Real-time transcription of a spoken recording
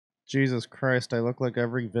Jesus Christ, I look like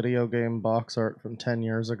every video game box art from 10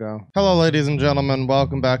 years ago. Hello ladies and gentlemen,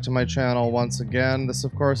 welcome back to my channel once again. This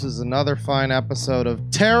of course is another fine episode of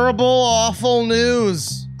terrible, awful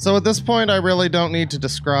news! So at this point I really don't need to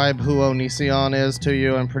describe who Onision is to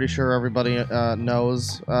you. I'm pretty sure everybody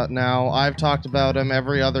knows now. I've talked about him,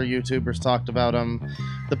 every other YouTuber's talked about him.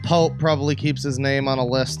 The Pope probably keeps his name on a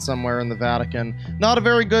list somewhere in the Vatican. Not a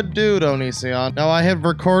very good dude, Onision. Now I have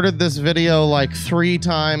recorded this video like 3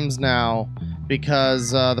 times now, because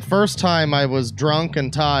the first time I was drunk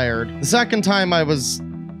and tired. The second time I was,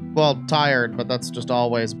 well, tired, but that's just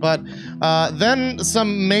always. But then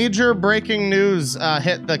some major breaking news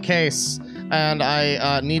hit the case, and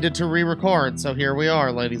I needed to re-record, so here we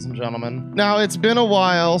are, ladies and gentlemen. Now, it's been a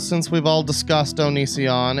while since we've all discussed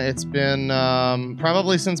Onision. It's been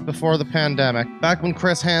probably since before the pandemic, back when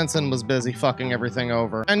Chris Hansen was busy fucking everything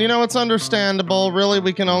over. And you know, it's understandable. Really,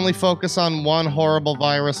 we can only focus on one horrible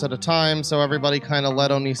virus at a time, so everybody kind of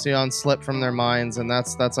let Onision slip from their minds, and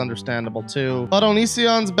that's understandable too. But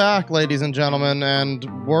Onision's back, ladies and gentlemen,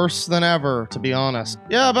 and worse than ever, to be honest.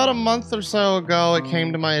 Yeah, about a month or so ago, it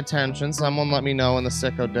came to my attention. Someone let me know in the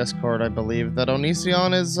Sicko Discord, I believe, that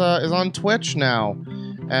Onision is on Twitch now.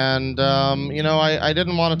 And, you know, I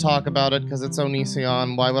didn't want to talk about it because it's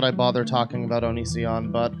Onision. Why would I bother talking about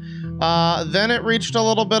Onision? But then it reached a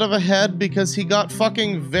little bit of a head because he got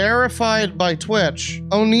fucking verified by Twitch.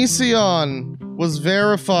 Onision was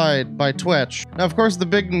verified by Twitch. Now, of course, the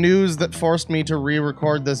big news that forced me to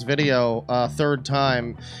re-record this video third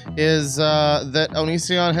time is that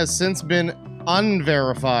Onision has since been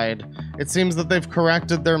unverified. It seems that they've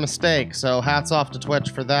corrected their mistake, so hats off to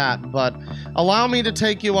Twitch for that, but allow me to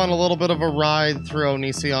take you on a little bit of a ride through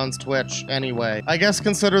Onision's Twitch anyway. I guess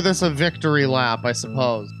consider this a victory lap, I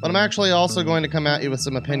suppose. But I'm actually also going to come at you with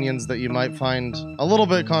some opinions that you might find a little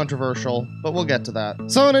bit controversial, but we'll get to that.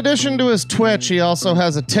 So in addition to his Twitch, he also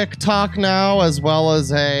has a TikTok now, as well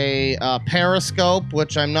as a Periscope,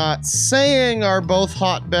 which I'm not saying are both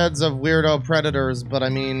hotbeds of weirdo predators, but I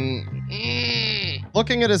mean...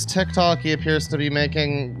 Looking at his TikTok, he appears to be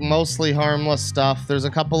making mostly harmless stuff. There's a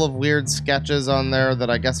couple of weird sketches on there that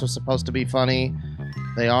I guess are supposed to be funny.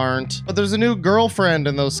 They aren't. But there's a new girlfriend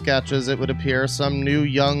in those sketches, it would appear. Some new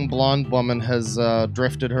young blonde woman has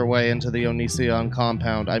drifted her way into the Onision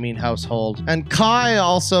compound, I mean household. And Kai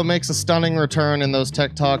also makes a stunning return in those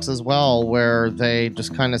TikToks as well, where they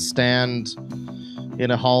just kind of stand in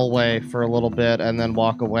a hallway for a little bit and then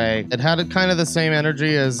walk away. It had kind of the same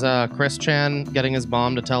energy as Chris Chan getting his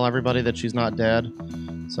mom to tell everybody that she's not dead.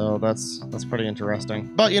 So that's pretty interesting.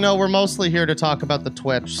 But you know, we're mostly here to talk about the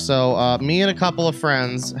Twitch. So me and a couple of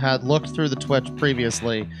friends had looked through the Twitch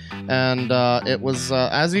previously, and it was,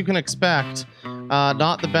 as you can expect,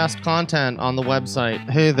 not the best content on the website.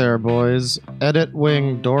 Hey there, boys. Edit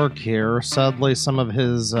Wing Dork here. Sadly, some of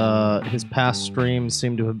his past streams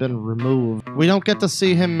seem to have been removed. We don't get to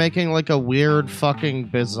see him making like a weird fucking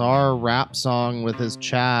bizarre rap song with his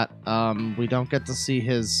chat. We don't get to see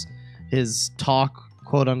his talk,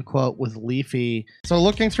 quote-unquote, with Leafy. So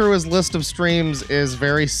looking through his list of streams is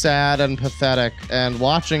very sad and pathetic, and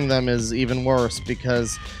watching them is even worse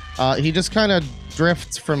because he just kind of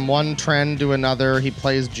drifts from one trend to another. He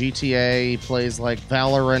plays GTA, he plays like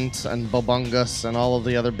Valorant and Bobungus and all of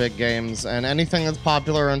the other big games, and anything that's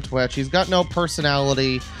popular on Twitch. He's got no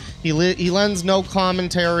personality. He lends no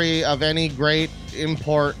commentary of any great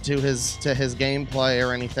import to his gameplay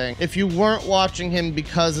or anything. If you weren't watching him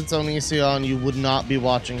because it's Onision, you would not be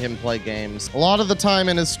watching him play games. A lot of the time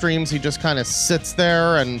in his streams, he just kind of sits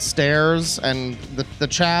there and stares, and the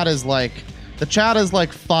chat is like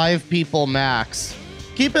 5 people max.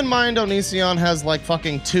 Keep in mind, Onision has like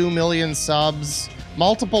fucking 2 million subs,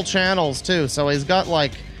 multiple channels too, so he's got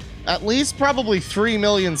like at least probably 3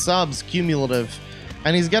 million subs cumulative.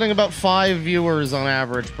 And he's getting about 5 viewers on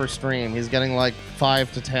average per stream. He's getting like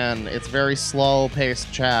 5 to 10. It's very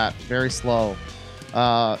slow-paced chat, very slow.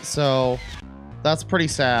 So that's pretty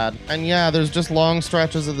sad. And yeah, there's just long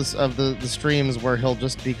stretches of the streams where he'll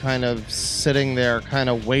just be kind of sitting there, kind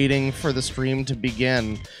of waiting for the stream to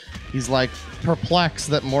begin. He's like perplexed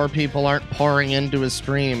that more people aren't pouring into his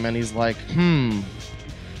stream, and he's like,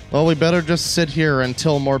 well, we better just sit here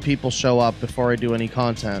until more people show up before I do any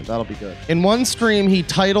content. That'll be good. In one stream, he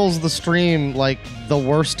titles the stream like The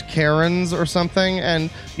Worst Karens or something, and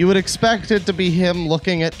you would expect it to be him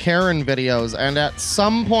looking at Karen videos, and at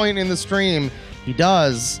some point in the stream, he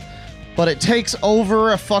does, but it takes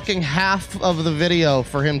over a fucking half of the video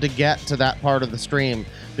for him to get to that part of the stream.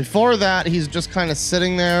 Before that, he's just kind of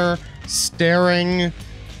sitting there, staring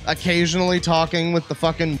occasionally talking with the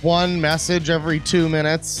fucking one message every 2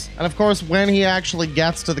 minutes. And of course, when he actually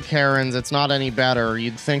gets to the Karens, it's not any better.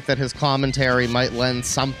 You'd think that his commentary might lend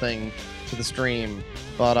something to the stream.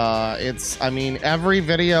 But I mean, every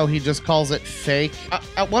video he just calls it fake.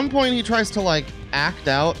 At one point he tries to like act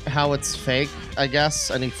out how it's fake, I guess,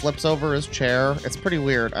 and he flips over his chair. It's pretty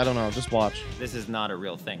weird. I don't know, just watch. This is not a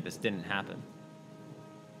real thing. This didn't happen.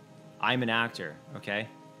 I'm an actor, okay?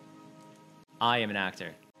 I am an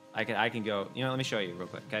actor. I can go, you know, let me show you real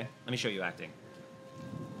quick, okay? Let me show you acting.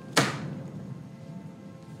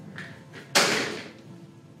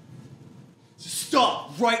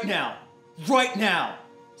 Stop right now. Right now.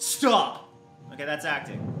 Stop. Okay, that's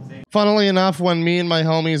acting. See? Funnily enough, when me and my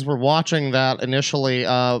homies were watching that initially,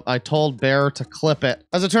 I told Bear to clip it.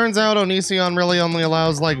 As it turns out, Onision really only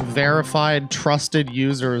allows like verified, trusted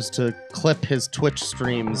users to clip his Twitch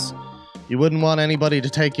streams. You wouldn't want anybody to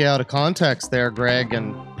take you out of context there, Greg,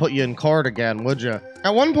 and put you in court again, would you?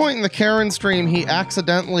 At one point in the Karen stream, he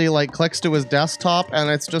accidentally, like, clicks to his desktop, and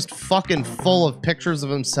it's just fucking full of pictures of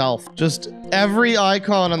himself. Just every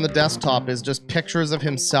icon on the desktop is just pictures of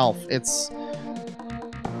himself. It's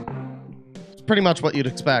pretty much what you'd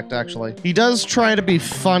expect, actually. He does try to be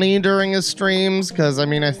funny during his streams, because, I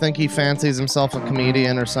mean, I think he fancies himself a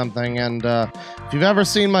comedian or something, and if you've ever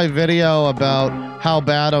seen my video about how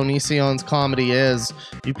bad Onision's comedy is,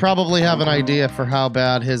 you probably have an idea for how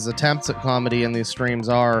bad his attempts at comedy in these streams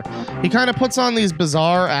are. He kind of puts on these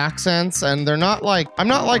bizarre accents, and they're not like, I'm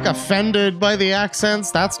not like offended by the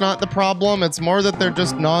accents, that's not the problem, it's more that they're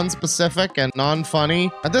just non-specific and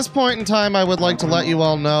non-funny. At this point in time, I would like to let you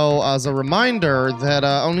all know, as a reminder, that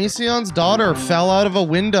Onision's daughter fell out of a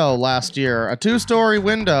window last year, a 2-story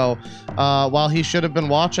window, while he should have been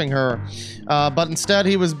watching her. But instead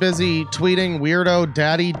he was busy tweeting weirdo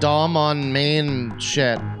daddy dom on main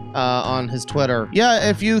shit on his Twitter. Yeah,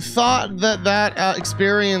 if you thought that that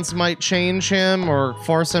experience might change him or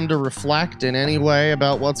force him to reflect in any way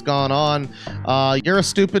about what's gone on, you're a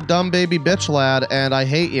stupid dumb baby bitch lad, and I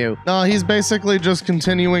hate you. No, he's basically just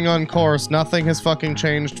continuing on course. Nothing has fucking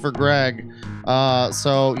changed for Greg.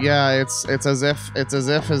 So yeah, it's as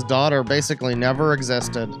if his daughter basically never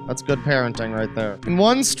existed. That's good parenting right there. In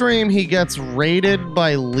one stream, he gets raided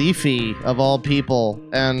by Leafy, of all people,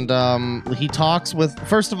 and he talks with,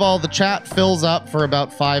 first of all, the chat fills up for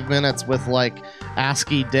about 5 minutes with like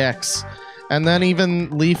ASCII dicks. And then even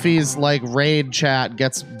Leafy's, like, raid chat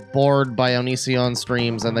gets bored by Onision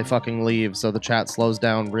streams and they fucking leave, so the chat slows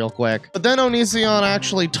down real quick. But then Onision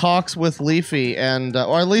actually talks with Leafy, and,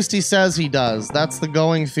 or at least he says he does. That's the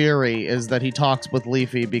going theory, is that he talks with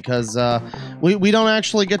Leafy, because, we don't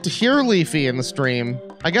actually get to hear Leafy in the stream.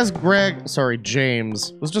 I guess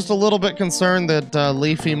James, was just a little bit concerned that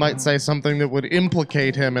Leafy might say something that would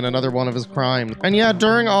implicate him in another one of his crimes. And yeah,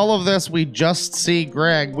 during all of this, we just see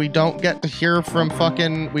Greg. We don't get to hear from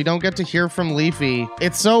Leafy.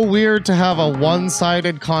 It's so weird to have a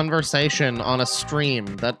one-sided conversation on a stream.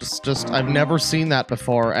 That's just, I've never seen that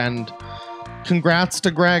before, and congrats to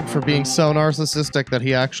Greg for being so narcissistic that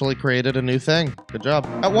he actually created a new thing. Good job.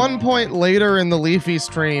 At one point later in the Leafy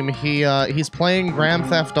stream, he's playing Grand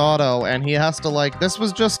Theft Auto, and he has to, like,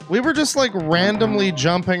 we were just like randomly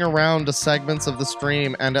jumping around to segments of the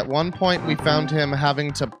stream, and at one point we found him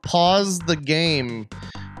having to pause the game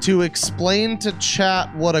to explain to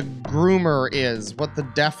chat what a groomer is, what the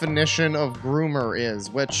definition of groomer is,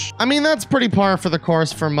 which, I mean, that's pretty par for the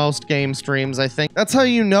course for most game streams, I think. That's how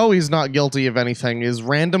you know he's not guilty of anything, is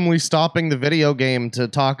randomly stopping the video game to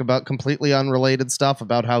talk about completely unrelated stuff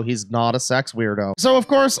about how he's not a sex weirdo. So, of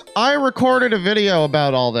course, I recorded a video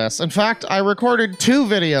about all this. In fact, I recorded 2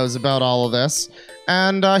 videos about all of this.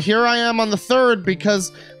 And here I am on the 3rd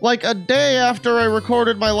because, like, a day after I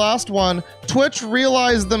recorded my last one, Twitch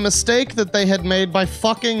realized the mistake that they had made by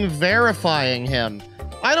fucking verifying him.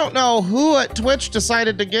 I don't know who at Twitch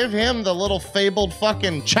decided to give him the little fabled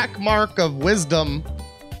fucking check mark of wisdom,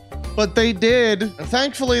 but they did. And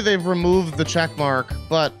thankfully, they've removed the check mark,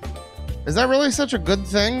 but is that really such a good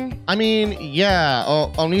thing? I mean, yeah,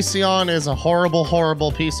 Onision is a horrible,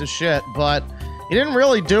 horrible piece of shit, but he didn't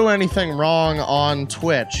really do anything wrong on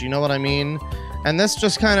Twitch, you know what I mean? And this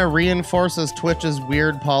just kind of reinforces Twitch's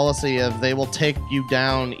weird policy of they will take you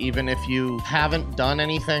down even if you haven't done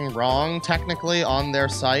anything wrong, technically, on their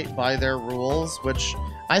site by their rules, which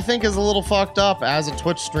I think is a little fucked up as a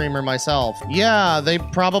Twitch streamer myself. Yeah, they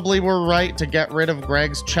probably were right to get rid of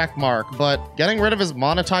Greg's checkmark, but getting rid of his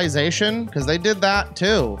monetization? Because they did that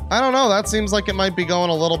too. I don't know, that seems like it might be going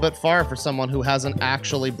a little bit far for someone who hasn't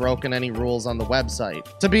actually broken any rules on the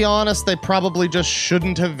website. To be honest, they probably just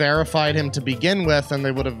shouldn't have verified him to begin with, and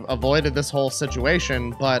they would have avoided this whole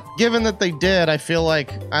situation, but given that they did, I feel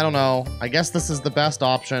like, I don't know, I guess this is the best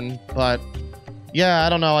option, but yeah, I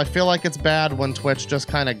don't know. I feel like it's bad when Twitch just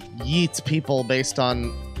kind of yeets people based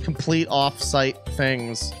on complete off-site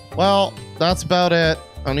things. Well, that's about it.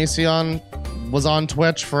 Onision was on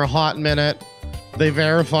Twitch for a hot minute. They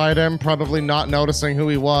verified him, probably not noticing who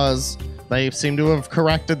he was. They seem to have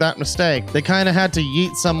corrected that mistake. They kind of had to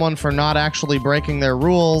yeet someone for not actually breaking their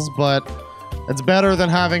rules, but it's better than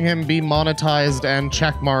having him be monetized and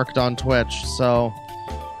checkmarked on Twitch. So,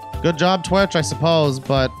 good job, Twitch, I suppose,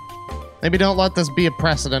 but maybe don't let this be a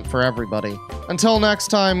precedent for everybody. Until next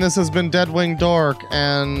time, this has been Deadwing Dork,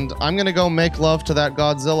 and I'm gonna go make love to that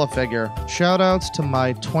Godzilla figure. Shoutouts to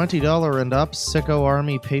my $20 and up Sicko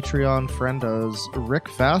Army Patreon friendos: Rick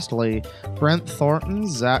Fastly, Brent Thornton,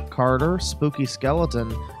 Zach Carter, Spooky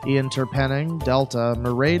Skeleton, Ian Terpenning, Delta,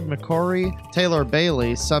 Mairead McCory, Taylor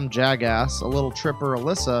Bailey, Some Jagass, A Little Tripper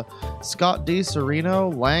Alyssa, Scott D.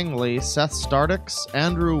 Sereno, Langley, Seth Stardix,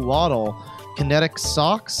 Andrew Waddle, Kinetic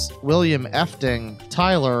Socks, William Efting,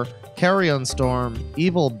 Tyler, Carrion Storm,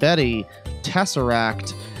 Evil Betty,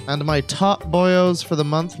 Tesseract, and my top boyos for the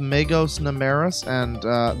month, Magos Namaris, and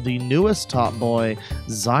the newest top boy,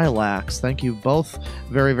 Xylax. Thank you both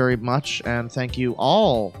very, very much, and thank you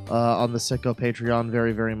all on the Sicko Patreon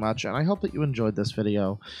very, very much, and I hope that you enjoyed this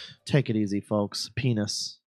video. Take it easy, folks. Penis.